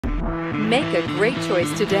Make a great choice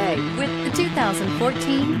today with the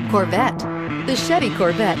 2014 Corvette. The Chevy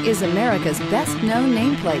Corvette is America's best-known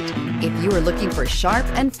nameplate. If you are looking for sharp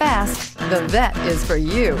and fast, the Vette is for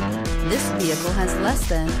you. This vehicle has less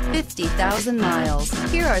than 50,000 miles.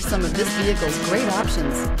 Here are some of this vehicle's great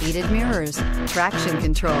options: heated mirrors, traction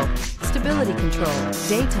control, stability control,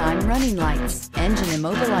 daytime running lights, engine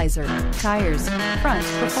immobilizer, tires, front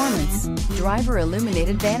performance, driver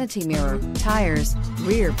illuminated vanity mirror, tires,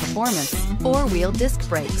 rear performance, four-wheel disc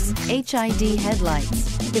brakes, HID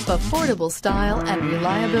headlights. If affordable style and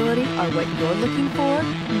reliability are what you're looking for,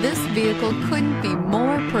 this vehicle couldn't be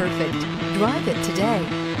more perfect. Drive it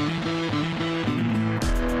today.